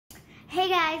Hey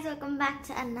guys, welcome back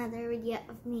to another video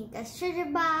of Mika's Treasure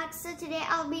Box. So today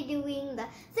I'll be doing the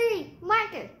 3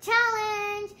 marker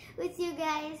challenge with you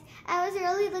guys. I was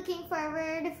really looking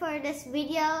forward for this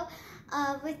video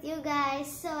with you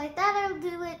guys, so I thought I'll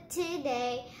do it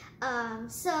today.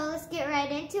 So let's get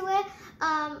right into it.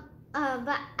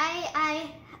 But I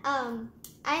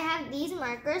have these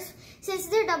markers. Since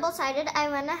they're double-sided, I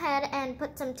went ahead and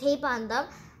put some tape on them.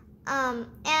 And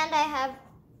I have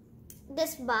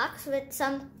this box with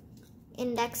some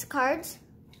index cards.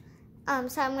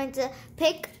 So I'm going to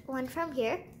pick one from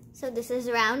here. So this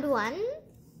is round 1.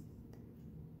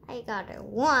 I got a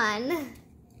 1.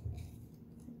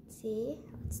 Let's see,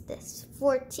 what's this?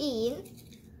 14.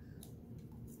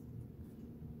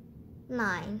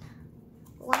 9.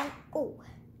 1. Oh,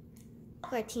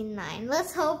 14, 9.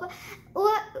 Let's hope.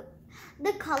 What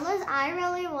the colors I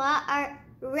really want are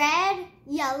red,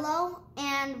 yellow,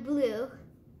 and blue.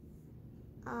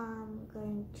 I'm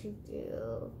going to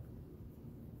do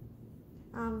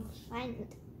I'm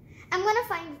gonna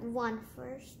find one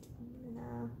first.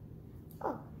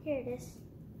 Oh, here it is.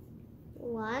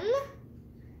 1,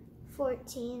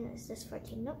 14. Is this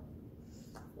 14? Nope.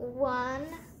 1,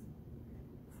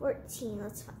 14.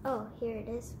 Let's find. Oh, here it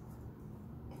is.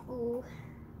 Ooh,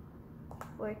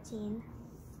 14.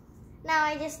 Now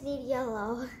I just need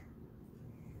yellow.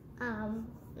 9.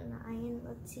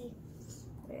 Let's see.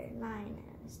 Where 9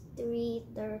 is 3,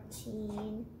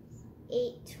 13,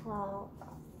 8, 12,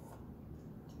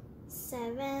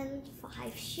 7,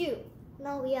 5. Shoot,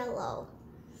 no yellow.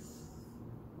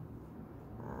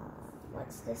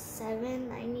 What's this?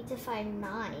 7. I need to find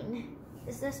 9.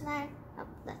 Is this 9? Oh,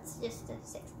 that's just a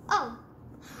 6. Oh,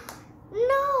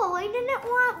 no, I didn't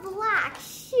want black.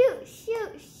 Shoot,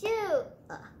 shoot, shoot.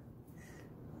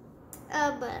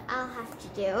 But I'll have to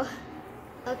do.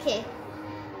 Okay.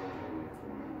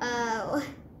 Oh,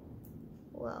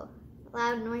 whoa,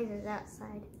 loud noises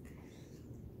outside.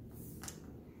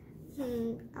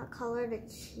 I'll color the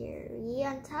cherry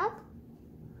on top,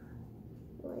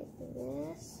 like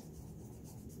this.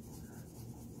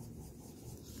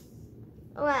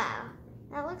 Wow,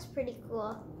 that looks pretty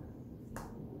cool.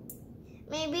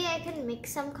 Maybe I can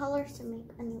mix some colors to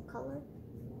make a new color.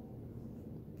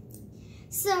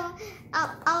 So,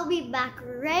 I'll be back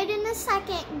right in a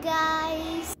second,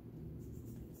 guys.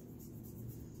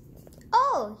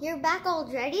 Oh, you're back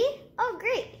already? Oh,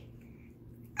 great.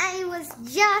 I was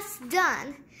just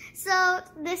done. So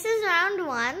this is round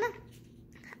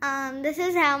 1. This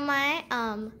is how my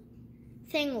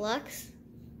thing looks.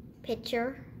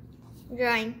 Picture,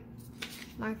 drawing,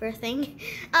 marker thing.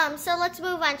 So let's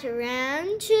move on to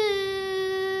round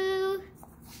 2.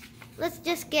 Let's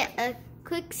just get a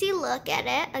quick see look at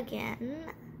it again.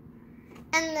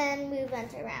 And then move on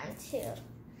to round 2.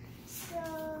 So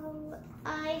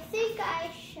I think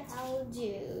I shall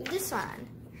do this one.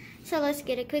 So let's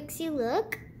get a quick see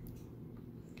look.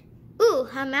 Ooh,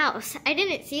 a mouse. I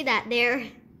didn't see that there.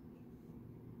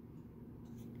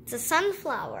 It's a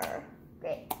sunflower.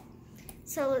 Great.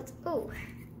 So let's, ooh,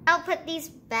 I'll put these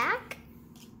back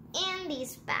and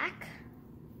these back.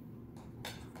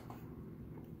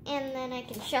 And then I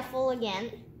can shuffle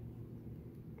again.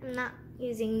 I'm not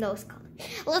using those colors.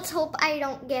 Let's hope I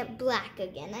don't get black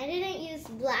again. I didn't use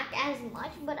black as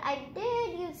much, but I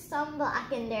did use some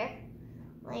black in there.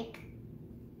 Like,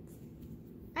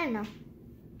 I don't know.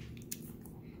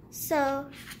 So,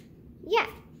 yeah.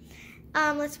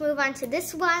 Let's move on to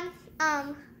this one.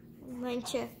 I'm going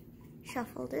to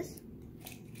shuffle this.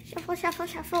 Shuffle, shuffle,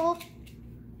 shuffle.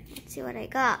 Let's see what I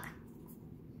got.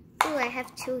 Ooh, I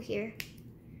have 2 here.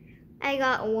 I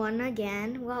got 1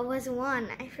 again. What was 1?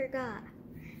 I forgot.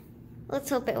 Let's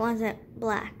hope it wasn't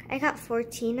black. I got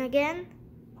 14 again.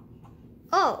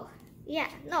 Oh, yeah.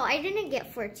 No, I didn't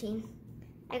get 14.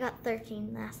 I got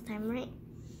 13 last time, right?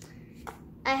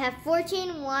 I have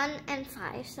 14, 1, and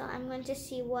 5. So I'm going to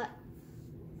see what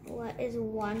is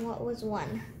 1. What was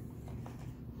 1?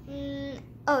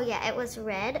 Oh, yeah, it was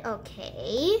red.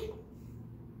 Okay.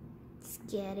 It's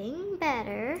getting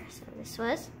better. So this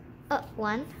was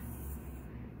 1.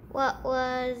 What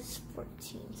was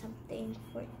 14 something?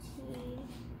 14.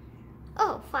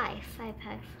 Oh, 5.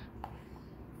 Let's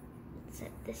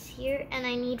set this here, and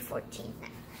I need 14 now.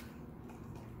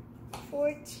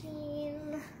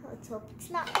 14. Let's hope it's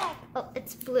not black. Oh,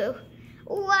 it's blue.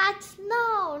 What?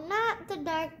 No, not the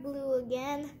dark blue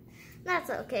again. That's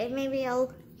okay. Maybe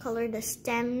I'll color the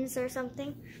stems or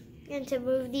something. And to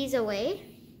move these away,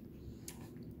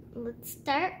 let's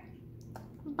start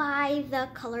by the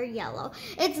color yellow.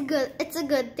 It's good. It's a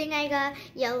good thing I got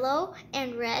yellow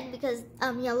and red because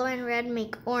yellow and red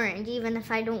make orange even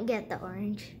if I don't get the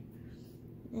orange.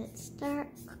 Let's start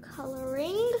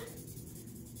coloring.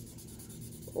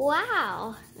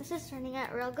 Wow, this is turning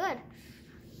out real good.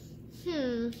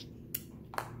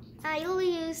 I will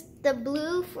use the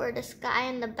blue for the sky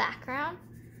in the background.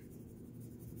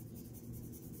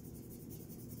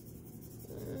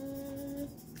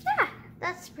 Yeah,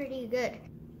 that's pretty good.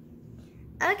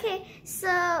 Okay, so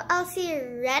I'll see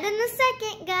you right in a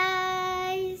second,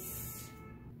 guys.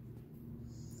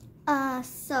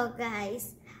 So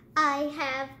guys, I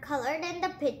have colored in the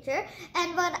picture,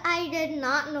 and what I did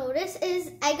not notice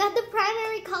is I got the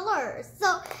primary colors.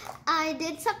 So I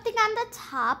did something on the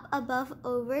top above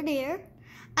over there.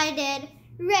 I did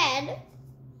red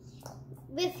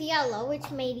with yellow, which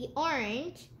made the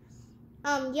orange.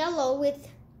 Yellow with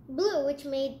blue, which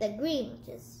made the green, which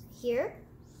is here.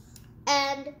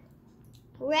 And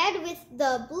red with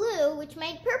the blue, which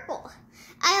made purple.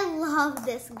 I love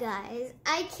this, guys.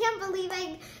 I can't believe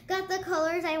I got the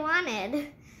colors I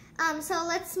wanted. So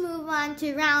let's move on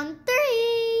to round 3.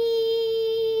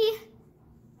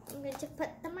 I'm going to put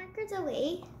the markers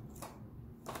away.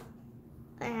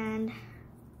 And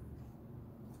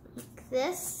like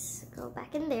this, go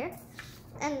back in there.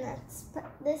 And let's put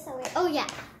this away. Oh yeah,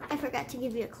 I forgot to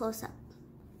give you a close-up.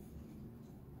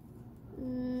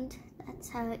 And that's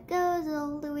how it goes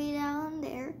all the way down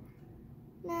there.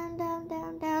 Down, down,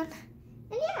 down, down.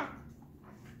 And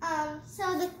yeah.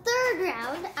 So the third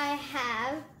round, I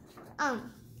have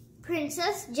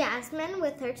Princess Jasmine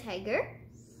with her tiger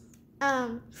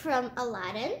from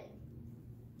Aladdin.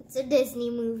 It's a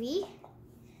Disney movie.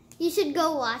 You should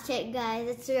go watch it, guys.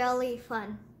 It's really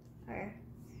fun. Or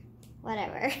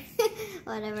whatever.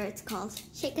 Whatever it's called.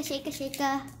 Shaka, shaka,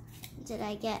 shaka. What did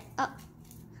I get? Oh,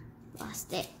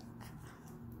 lost it.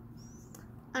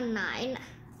 A 9.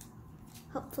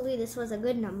 Hopefully this was a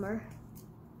good number.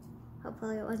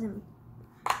 Hopefully it wasn't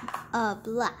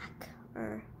black.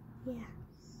 Or, yeah.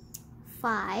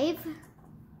 5.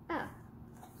 Oh.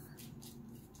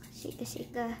 Shaka,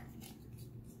 shaka.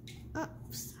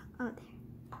 Oops. Oh, there.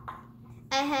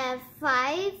 I have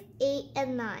 5, 8,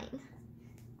 and 9.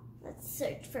 Let's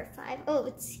search for 5. Oh,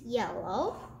 it's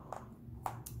yellow.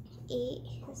 8.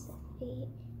 Is it 8?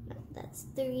 No, that's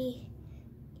 3.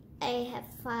 I have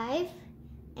 5.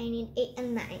 I need 8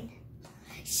 and 9.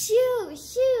 Shoot!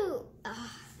 Shoot!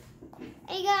 Oh,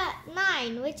 I got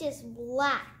 9, which is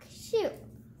black. Shoot!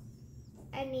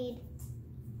 I need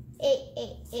 8,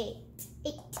 8, 8,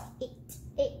 8, 8,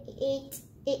 8, 8,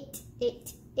 8,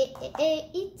 8, 8, 8,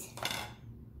 8.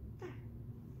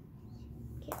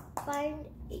 Can't find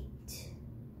 8.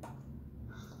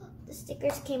 The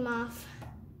stickers came off.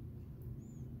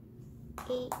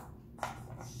 8.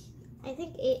 I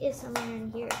think 8 is somewhere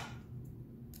in here.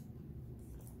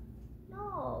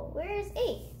 No, where is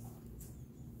 8?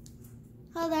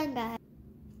 Hold on, guys.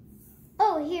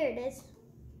 Oh, here it is.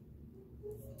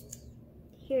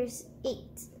 Here's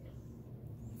 8.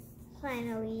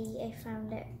 Finally, I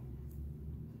found it.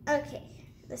 Okay,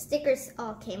 the stickers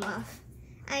all came off.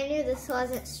 I knew this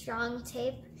wasn't strong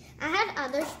tape. I had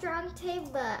other strong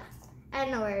tape, but I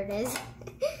don't know where it is.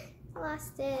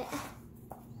 Lost it.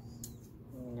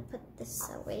 I'm gonna put this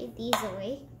away, these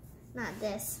away, not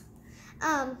this.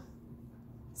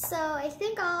 So I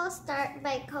think I'll start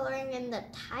by coloring in the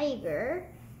tiger,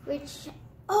 which,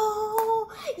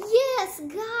 oh, yes,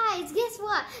 guys, guess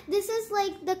what? This is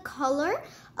like the color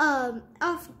of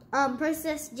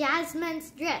Princess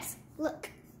Jasmine's dress. Look,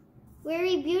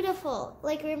 very beautiful.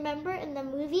 Like, remember in the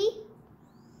movie?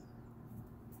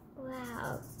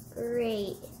 Wow,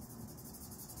 great.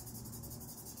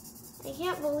 I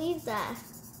can't believe that.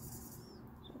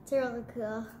 It's really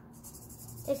cool.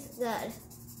 It's good.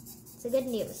 It's a good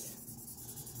news.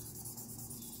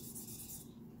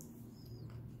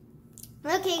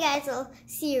 Okay, guys, I'll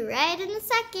see you right in a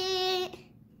second.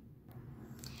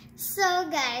 So,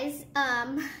 guys,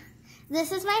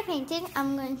 this is my painting.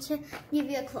 I'm going to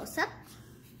give you a close-up.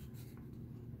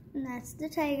 And that's the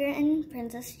tiger and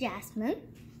Princess Jasmine.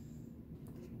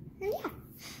 And yeah.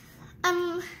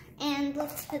 And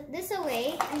let's put this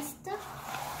away and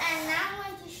stuff. And now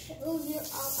I'm going to show you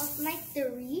all of my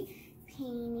 3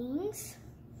 paintings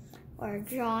or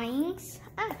drawings.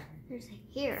 Ah, there's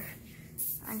a hair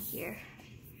on here.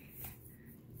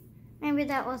 Maybe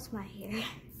that was my hair.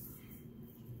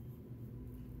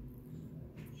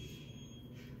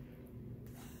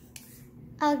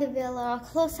 I'll give you a little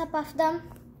close-up of them.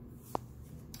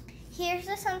 Here's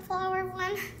the sunflower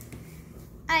one.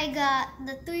 I got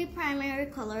the 3 primary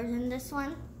colors in this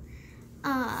one.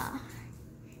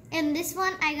 In this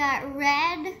one, I got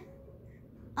red,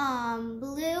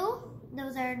 blue.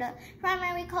 Those are the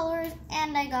primary colors,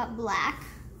 and I got black.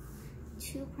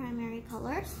 two primary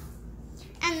colors.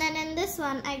 And then in this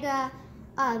one, I got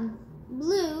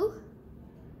blue,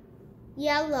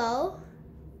 yellow,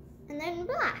 and then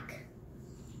black.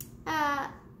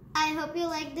 I hope you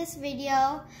like this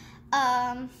video.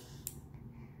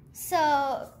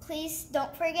 So please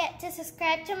don't forget to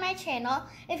subscribe to my channel.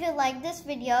 If you like this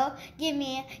video, give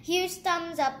me a huge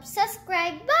thumbs up.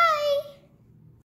 Subscribe. Bye!